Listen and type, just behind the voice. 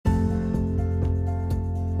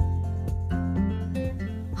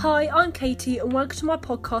Hi, I'm Katie and welcome to my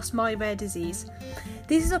podcast, My Rare Disease.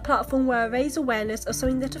 This is a platform where I raise awareness of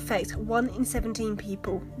something that affects 1 in 17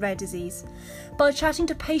 people, rare disease. By chatting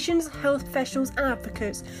to patients, health professionals and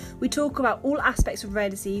advocates, we talk about all aspects of rare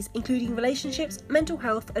disease, including relationships, mental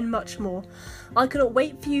health and much more. I cannot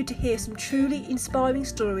wait for you to hear some truly inspiring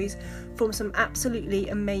stories from some absolutely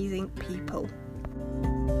amazing people.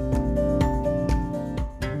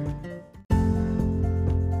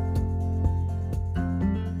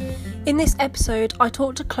 In this episode, I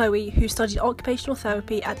talked to Chloe, who studied occupational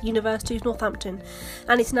therapy at the University of Northampton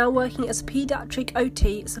and is now working as a paediatric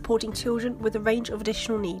OT supporting children with a range of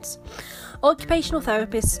additional needs. Occupational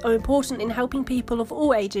therapists are important in helping people of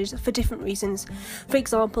all ages for different reasons, for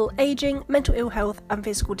example, ageing, mental ill health and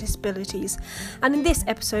physical disabilities. And in this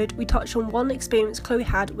episode, we touch on one experience Chloe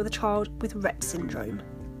had with a child with Rett syndrome.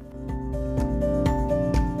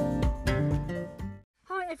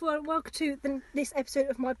 Everyone, welcome to this episode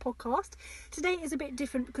of my podcast. Today is a bit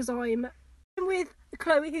different because I'm with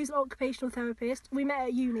Chloe, who's an occupational therapist. We met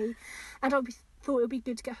at uni and I thought it would be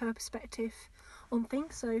good to get her perspective on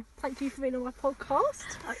things, so thank you for being on my podcast.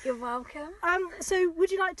 You're welcome. So would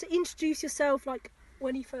you like to introduce yourself, like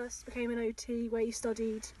when you first became an OT, where you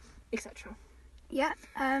studied, etc.? Yeah,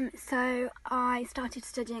 so I started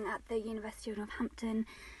studying at the University of Northampton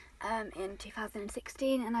in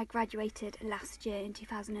 2016 and I graduated last year in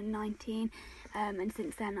 2019, and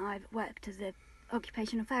since then I've worked as an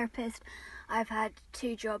occupational therapist. I've had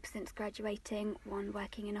 2 jobs since graduating, one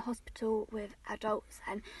working in a hospital with adults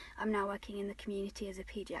and I'm now working in the community as a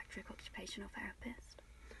paediatric occupational therapist.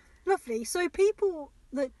 Lovely. So people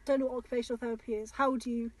that don't know what occupational therapy is, how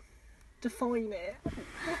do you define it?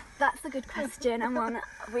 That's a good question and one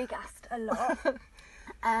we get asked a lot.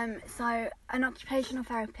 So an occupational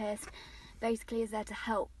therapist basically is there to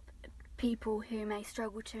help people who may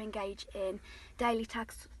struggle to engage in daily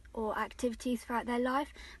tasks or activities throughout their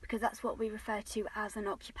life, because that's what we refer to as an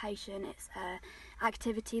occupation. It's an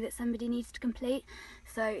activity that somebody needs to complete,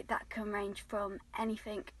 so that can range from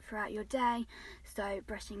anything throughout your day, so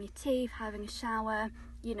brushing your teeth, having a shower,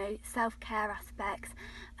 self-care aspects.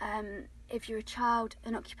 If you're a child,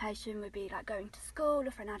 an occupation would be like going to school,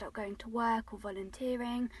 or for an adult going to work or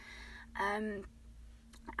volunteering, and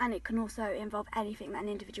it can also involve anything that an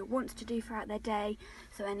individual wants to do throughout their day,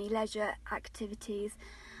 so any leisure activities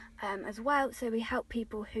as well. So we help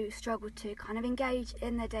people who struggle to kind of engage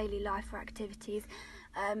in their daily life or activities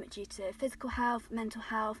due to physical health, mental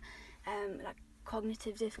health, like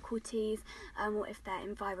cognitive difficulties, or if their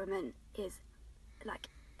environment is like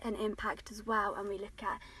an impact as well, and we look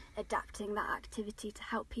at adapting that activity to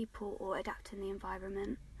help people or adapting the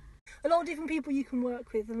environment. A lot of different people you can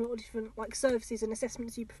work with and a lot of different services and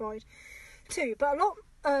assessments you provide too, but a lot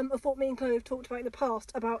of what me and Chloe have talked about in the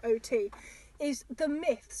past about OT is the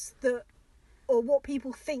myths that, or what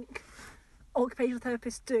people think occupational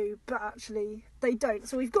therapists do, but actually they don't.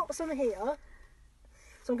 So we've got some here,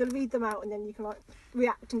 so I'm going to read them out and then you can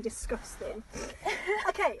react and discuss them.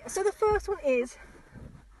 Okay, so the first one is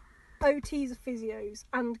OTs are physios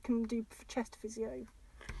and can do chest physio.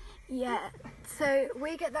 Yeah, so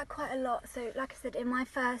we get that quite a lot. So like I said, in my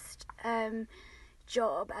first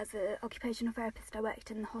job as an occupational therapist, I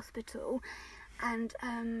worked in the hospital, and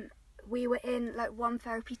we were in one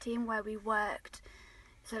therapy team where we worked,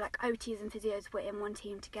 so OTs and physios were in one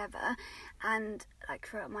team together, and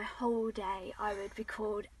throughout my whole day I would be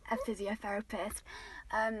called a physiotherapist,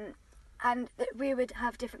 and we would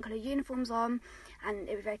have different colour uniforms on, and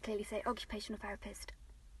it would very clearly say occupational therapist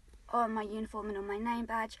on my uniform and on my name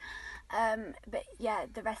badge, but yeah,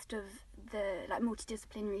 the rest of the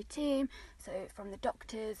multidisciplinary team, so from the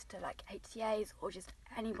doctors to HCAs or just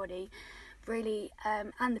anybody really,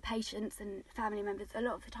 and the patients and family members, a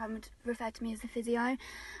lot of the time would refer to me as a physio,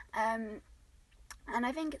 and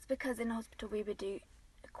I think it's because in the hospital we would do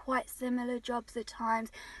quite similar jobs at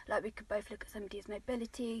times, we could both look at somebody's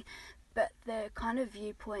mobility, but the kind of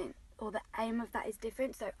viewpoint or the aim of that is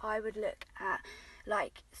different. So I would look at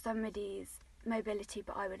somebody's mobility,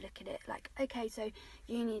 but I would look at it okay, so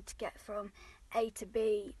you need to get from A to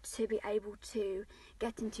B to be able to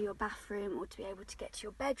get into your bathroom or to be able to get to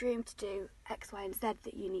your bedroom to do X, Y and Z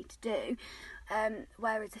that you need to do,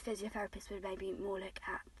 whereas a physiotherapist would maybe more look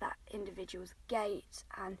at that individual's gait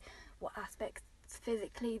and what aspects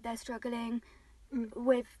physically they're struggling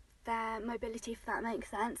with their mobility, if that makes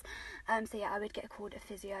sense. So yeah, I would get called a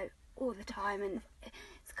physio all the time, and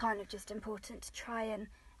it's kind of just important to try and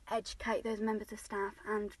educate those members of staff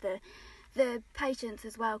and the patients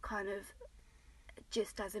as well, kind of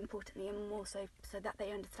just as importantly, and more so that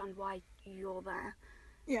they understand why you're there.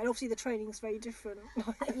 Yeah, and obviously the training's very different.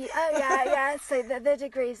 Yeah. So the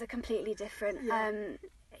degrees are completely different.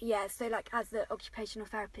 Yeah. So like as the occupational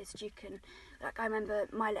therapist, you can, like I remember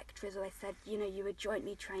my lecturers always said, you know, you were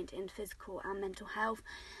jointly trained in physical and mental health.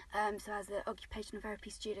 So as an occupational therapy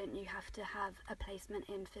student, you have to have a placement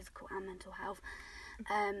in physical and mental health,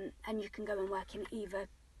 and you can go and work in either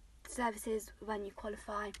services when you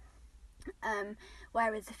qualify.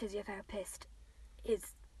 Whereas a physiotherapist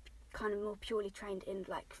is kind of more purely trained in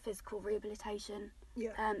like physical rehabilitation,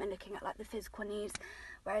 and looking at like the physical needs,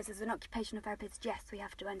 whereas as an occupational therapist, yes, we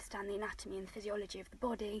have to understand the anatomy and the physiology of the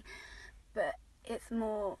body, but it's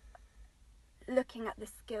more looking at the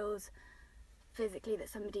skills physically that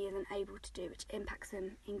somebody isn't able to do, which impacts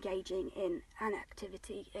them engaging in an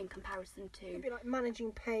activity in comparison to It'd be like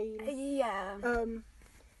managing pain. Yeah.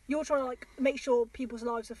 You're trying to like make sure people's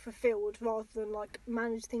lives are fulfilled rather than like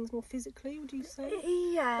manage things more physically, would you say?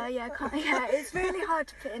 Yeah, it's really hard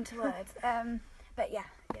to put into words, but yeah,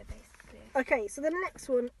 basically. Okay, so the next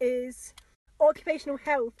one is occupational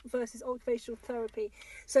health versus occupational therapy.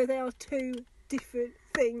 So they are two different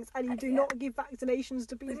things, and you do not give vaccinations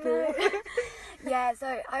to people. No. Yeah,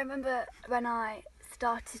 so I remember when I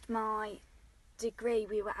started my degree,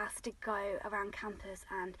 we were asked to go around campus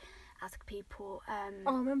and ask people. I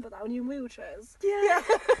remember that when you were in wheelchairs. Yeah.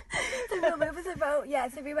 So it was about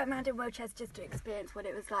So we went round in wheelchairs just to experience what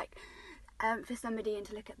it was like for somebody, and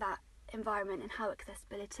to look at that environment and how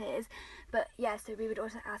accessible it is. But yeah, so we would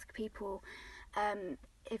also ask people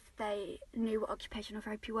if they knew what occupational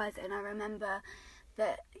therapy was, and I remember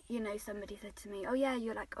that, you know, somebody said to me, oh yeah,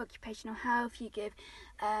 you're like occupational health, you give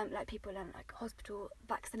like people in like hospital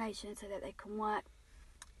vaccinations so that they can work,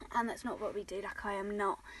 and that's not what we do. Like I am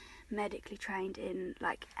not medically trained in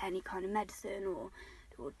like any kind of medicine or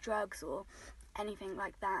drugs or anything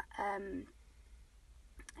like that.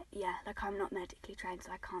 Like I'm not medically trained,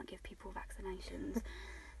 so I can't give people vaccinations.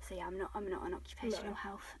 So yeah, I'm not an occupational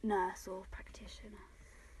health nurse or practitioner.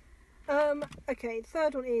 Okay, the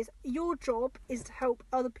third one is your job is to help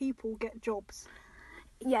other people get jobs.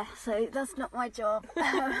 Yeah, so that's not my job.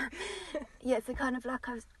 So kind of like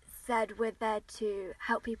I've said, we're there to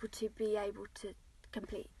help people to be able to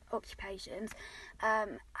complete occupations,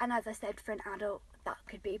 and as I said, for an adult that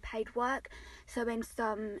could be paid work. So in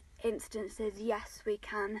some instances, yes, we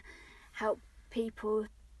can help people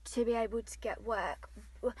to be able to get work,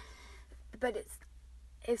 but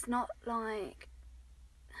it's not like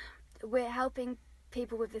we're helping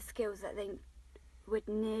people with the skills that they would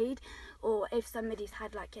need, or if somebody's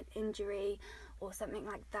had like an injury or something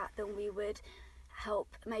like that, then we would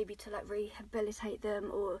help maybe to like rehabilitate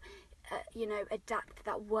them, or adapt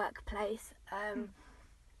that workplace, or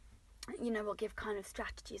give kind of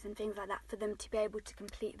strategies and things like that for them to be able to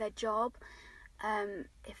complete their job,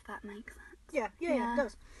 if that makes sense. Yeah, it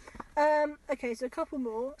does. Okay, so a couple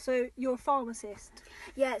more. So you're a pharmacist.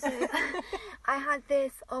 Yeah, so I had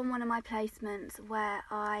this on one of my placements where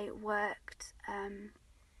I worked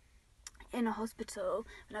in a hospital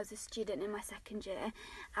when I was a student in my second year,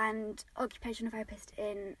 and occupational therapists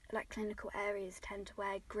in like clinical areas tend to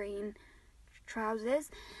wear green trousers,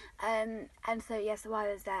 and so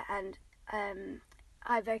I was there, and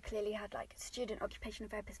I very clearly had like a student occupational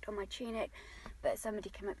therapist on my tunic, but somebody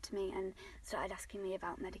came up to me and started asking me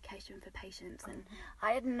about medication for patients, and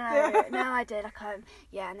I didn't know. Now I did,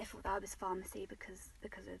 and they thought that I was pharmacy because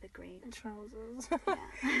of the green trousers.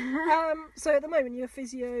 Yeah. So at the moment you're a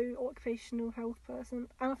physio, occupational health person,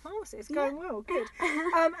 and a pharmacist. Going well, good.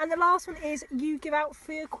 And the last one is you give out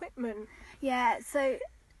free equipment. Yeah, so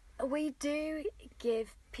we do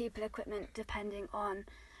give people equipment depending on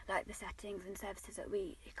like the settings and services that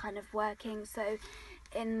we kind of working. So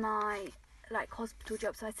in my like hospital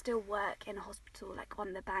job, so I still work in a hospital like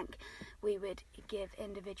on the bank, we would give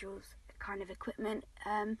individuals kind of equipment,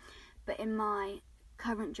 but in my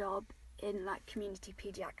current job in like community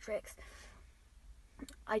paediatrics,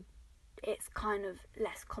 it's kind of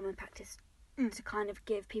less common practice to kind of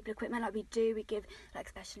give people equipment. Like we give like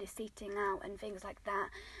specialist seating out and things like that,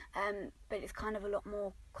 but it's kind of a lot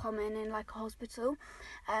more common in like a hospital,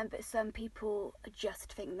 but some people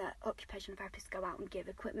just think that occupational therapists go out and give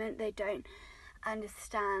equipment. They don't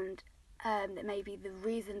understand that maybe the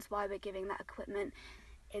reasons why we're giving that equipment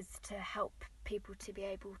is to help people to be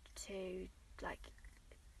able to like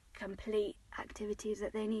complete activities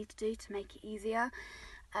that they need to do to make it easier,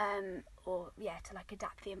 or to like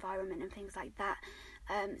adapt the environment and things like that.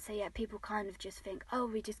 So people kind of just think, oh,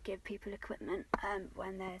 we just give people equipment,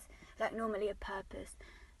 when there's like normally a purpose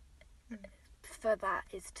for that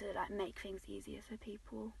is to like make things easier for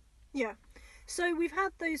people. Yeah, so we've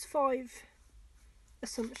had those 5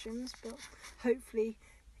 assumptions, but hopefully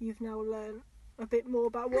you've now learned a bit more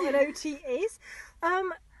about what an OT is.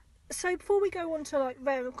 So before we go on to like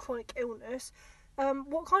rare and chronic illness,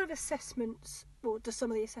 what kind of assessments, or does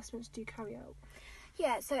some of the assessments do you carry out?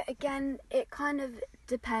 Yeah, so again, it kind of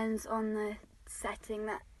depends on the setting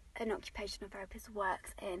that an occupational therapist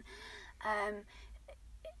works in.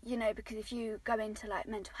 You know, because if you go into like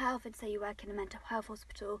mental health and say you work in a mental health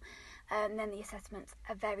hospital, then the assessments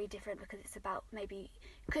are very different, because it's about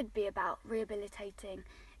could be about rehabilitating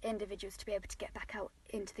individuals to be able to get back out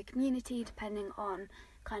into the community, depending on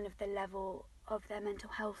kind of the level of their mental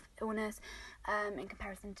health illness, in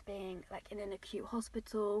comparison to being like in an acute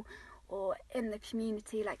hospital or in the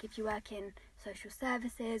community. Like if you work in social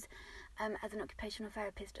services, as an occupational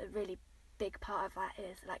therapist, a really big part of that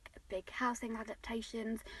is like big housing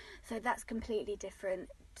adaptations, so that's completely different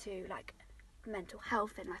to like mental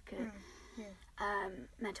health in like a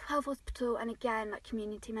mental health hospital. And again, like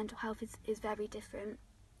community mental health is very different,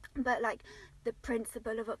 but like the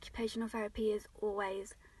principle of occupational therapy is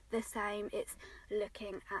always the same. It's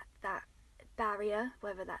looking at that barrier,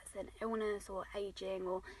 whether that's an illness or aging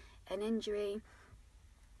or an injury,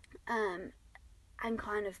 and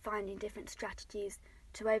kind of finding different strategies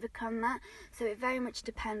to overcome that. So it very much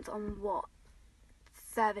depends on what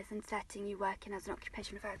service and setting you work in as an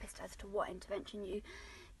occupational therapist as to what intervention you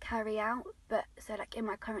carry out. But so like in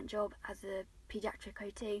my current job as a paediatric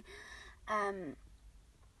OT,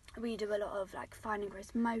 we do a lot of like fine and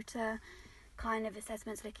gross motor kind of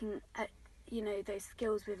assessments, looking at, you know, those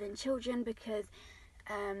skills within children, because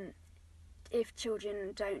if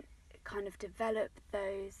children don't kind of develop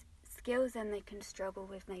those skills, then they can struggle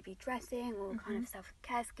with maybe dressing or kind of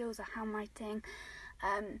self-care skills or handwriting.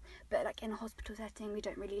 But like in a hospital setting, we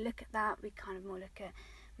don't really look at that. We kind of more look at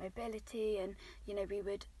mobility, and you know, we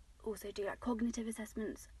would also do like cognitive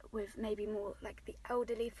assessments with maybe more like the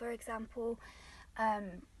elderly, for example.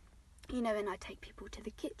 You know, and I take people to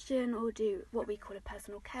the kitchen or do what we call a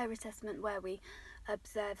personal care assessment, where we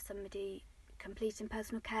observe somebody completing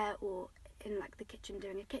personal care or in like the kitchen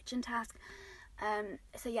doing a kitchen task.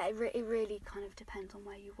 So yeah, it really kind of depends on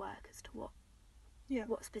where you work as to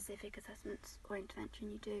what specific assessments or intervention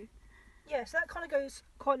you do. Yeah, so that kind of goes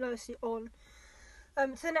quite nicely on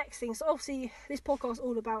to the next thing. So obviously this podcast is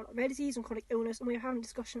all about rare disease and chronic illness, and we were having a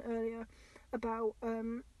discussion earlier about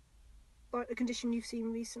like a condition you've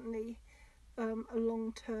seen recently, a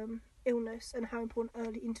long-term illness, and how important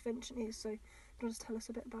early intervention is. So do you want to tell us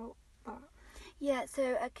a bit about that? Yeah,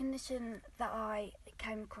 so a condition that I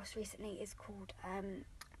came across recently is called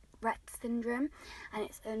Rett syndrome, and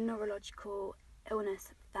it's a neurological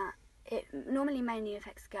illness that it normally mainly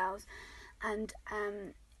affects girls, and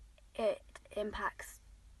it impacts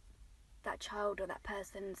that child or that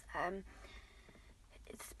person's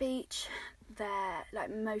speech, their like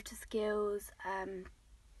motor skills,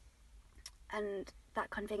 and that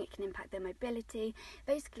kind of thing. It can impact their mobility,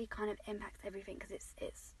 basically kind of impacts everything, because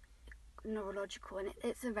it's neurological and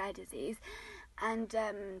it's a rare disease. And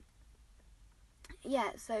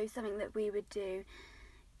yeah, so something that we would do,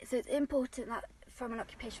 so it's important that from an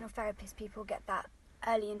occupational therapist people get that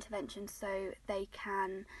early intervention so they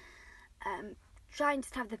can try and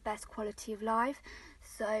just have the best quality of life.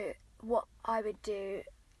 So what I would do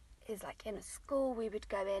is, like in a school, we would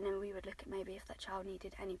go in and we would look at maybe if that child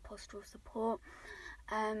needed any postural support,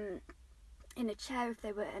 in a chair if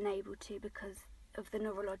they were unable to, because of the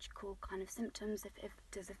neurological kind of symptoms, if it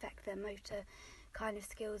does affect their motor kind of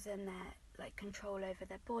skills and their like control over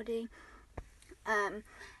their body. And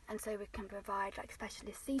so we can provide like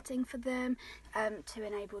specialist seating for them, to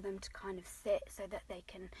enable them to kind of sit so that they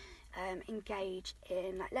can engage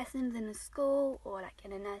in like lessons in a school or like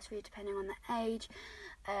in a nursery, depending on the age,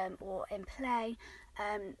 or in play,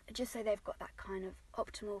 just so they've got that kind of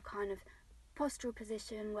optimal kind of postural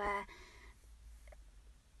position where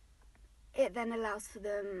it then allows for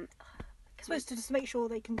them, I suppose, to just make sure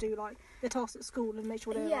they can do like their tasks at school and make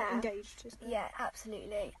sure they're like, engaged. Yeah,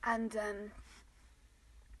 absolutely. And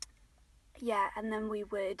yeah, and then we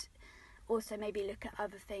would also maybe look at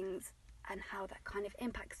other things and how that kind of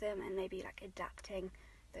impacts them, and maybe like adapting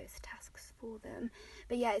those tasks for them.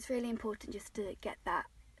 But yeah, it's really important just to get that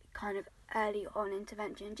kind of early on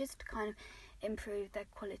intervention, just to kind of improve their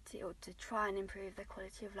quality, or to try and improve their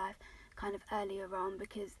quality of life kind of earlier on,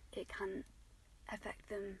 because it can affect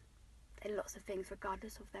them in lots of things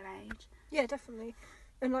regardless of their age. Yeah, definitely.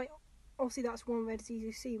 And like obviously that's one rare disease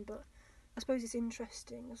you've seen, but I suppose it's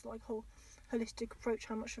interesting as like whole holistic approach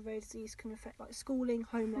how much a rare disease can affect like schooling,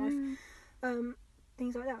 home life,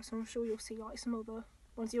 things like that. So I'm sure you'll see like some other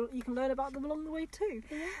ones you can learn about them along the way too.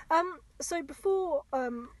 Yeah. So before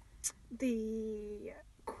the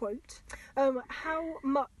quote. How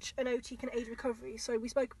much an OT can aid recovery? So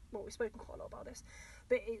we've spoken quite a lot about this,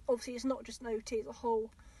 but obviously it's not just an OT, it's a whole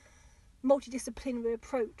multidisciplinary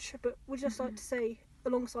approach. But we'd just like to say,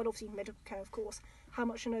 alongside obviously medical care, of course, how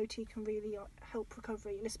much an OT can really help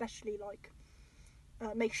recovery, and especially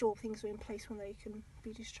make sure things are in place when they can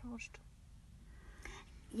be discharged.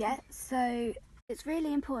 Yeah, so it's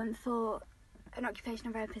really important for an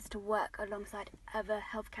occupational therapist to work alongside other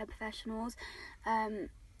healthcare professionals,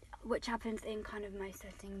 which happens in kind of most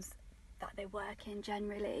settings that they work in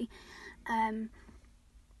generally.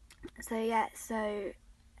 So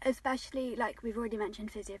especially, like we've already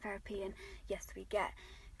mentioned, physiotherapy, and yes, we get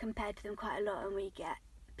compared to them quite a lot, and we get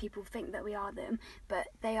people think that we are them, but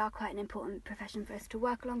they are quite an important profession for us to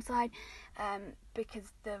work alongside,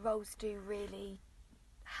 because the roles do really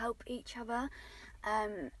help each other,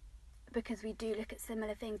 because we do look at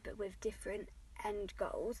similar things but with different end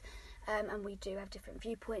goals, and we do have different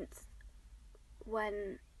viewpoints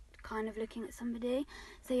when kind of looking at somebody.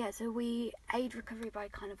 So we aid recovery by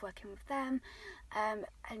kind of working with them, and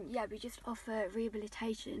we just offer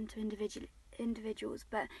rehabilitation to individuals,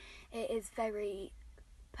 but it is very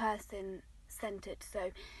person centered.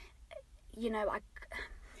 So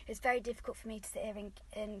it's very difficult for me to sit here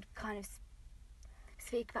and kind of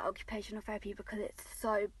speak about occupational therapy because it's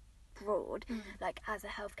so broad. Like, as a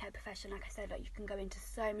healthcare profession, like I said, like you can go into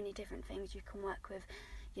so many different things. You can work with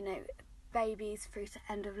babies through to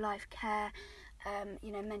end of life care,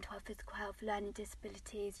 mental health, physical health, learning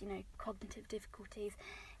disabilities, cognitive difficulties.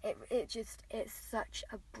 It's such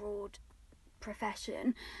a broad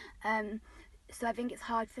profession, so I think it's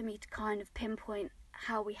hard for me to kind of pinpoint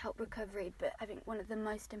how we help recovery, but I think one of the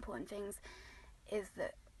most important things is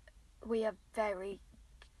that we are very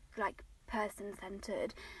person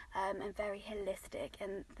centered, and very holistic,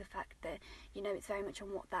 and the fact that it's very much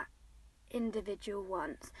on what that individual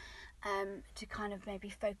wants, to kind of maybe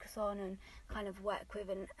focus on and kind of work with,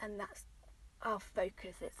 and that's our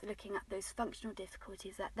focus. It's looking at those functional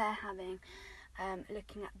difficulties that they're having,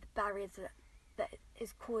 looking at the barriers that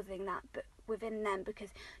is causing that, but within them, because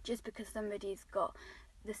just because somebody's got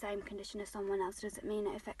the same condition as someone else doesn't mean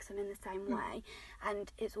it affects them in the same way.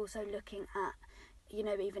 And it's also looking at,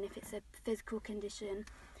 even if it's a physical condition,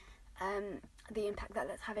 the impact that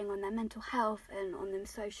that's having on their mental health and on them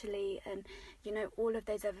socially, and all of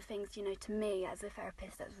those other things. To me as a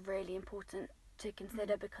therapist, that's really important to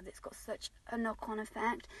consider, because it's got such a knock-on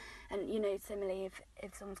effect. And similarly,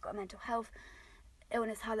 if someone's got a mental health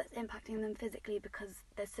illness, how that's impacting them physically, because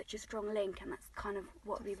there's such a strong link, and that's kind of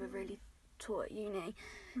what we were really taught at uni.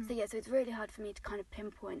 So it's really hard for me to kind of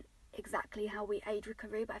pinpoint exactly how we aid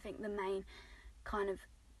recovery, but I think the main kind of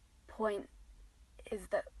point is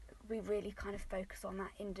that we really kind of focus on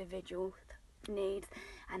that individual needs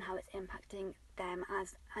and how it's impacting them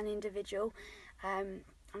as an individual, and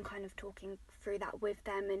kind of talking through that with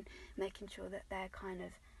them and making sure that their kind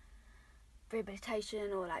of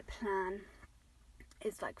rehabilitation or plan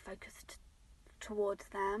is focused towards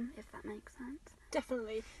them, if that makes sense.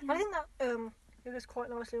 Definitely. I think that it goes quite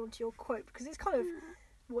nicely onto your quote, because it's kind of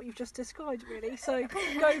what you've just described, really. So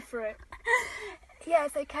go for it. Yeah,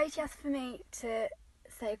 so Katie asked for me to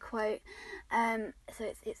say a quote. So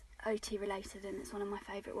it's OT related, and it's one of my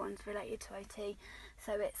favourite ones related to OT.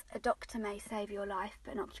 So it's: "A doctor may save your life,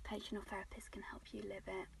 but an occupational therapist can help you live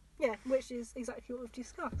it." Yeah, which is exactly what we've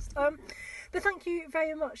discussed. But thank you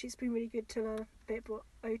very much. It's been really good to learn a bit about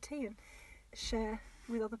OT and share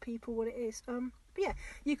with other people what it is. But yeah,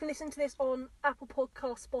 you can listen to this on Apple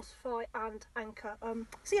Podcasts, Spotify and Anchor.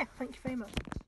 So yeah, thank you very much.